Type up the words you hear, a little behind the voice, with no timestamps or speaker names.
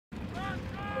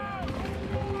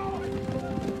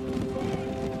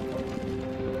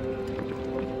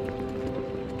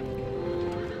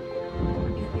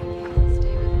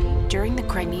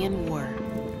Crimean War.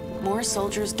 More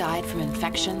soldiers died from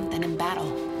infection than in battle.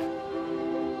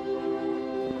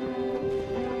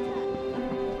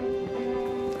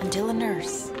 Until a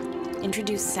nurse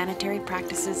introduced sanitary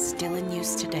practices still in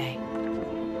use today.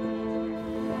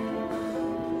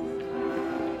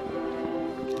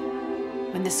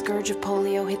 When the scourge of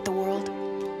polio hit the world,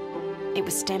 it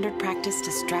was standard practice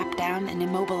to strap down and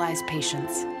immobilize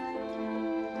patients.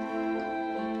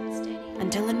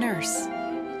 Until a nurse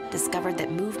discovered that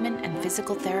movement and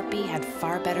physical therapy had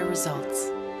far better results.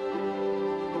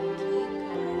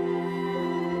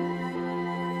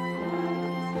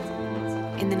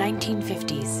 In the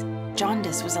 1950s,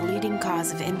 jaundice was a leading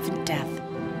cause of infant death,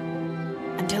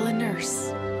 until a nurse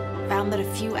found that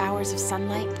a few hours of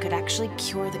sunlight could actually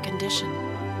cure the condition.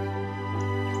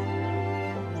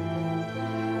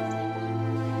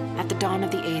 At the dawn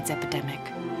of the AIDS epidemic,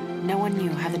 no one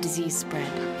knew how the disease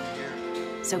spread,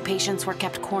 so patients were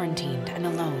kept quarantined and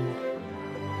alone,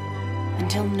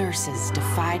 until nurses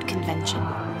defied convention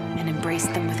and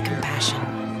embraced them with compassion.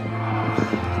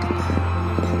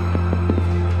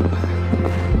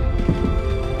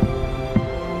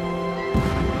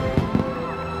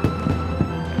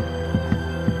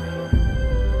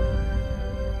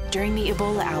 During the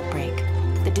Ebola outbreak,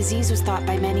 the disease was thought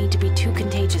by many to be too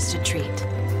contagious to treat,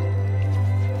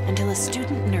 until a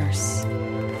student nurse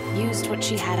used what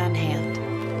she had on hand,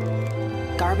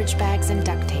 garbage bags and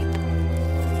duct tape,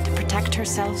 to protect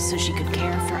herself so she could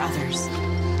care for others.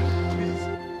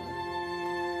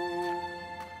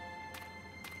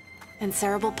 And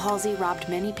cerebral palsy robbed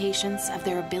many patients of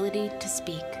their ability to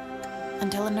speak,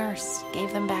 until a nurse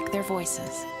gave them back their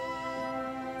voices.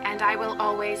 And I will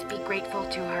always be grateful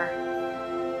to her.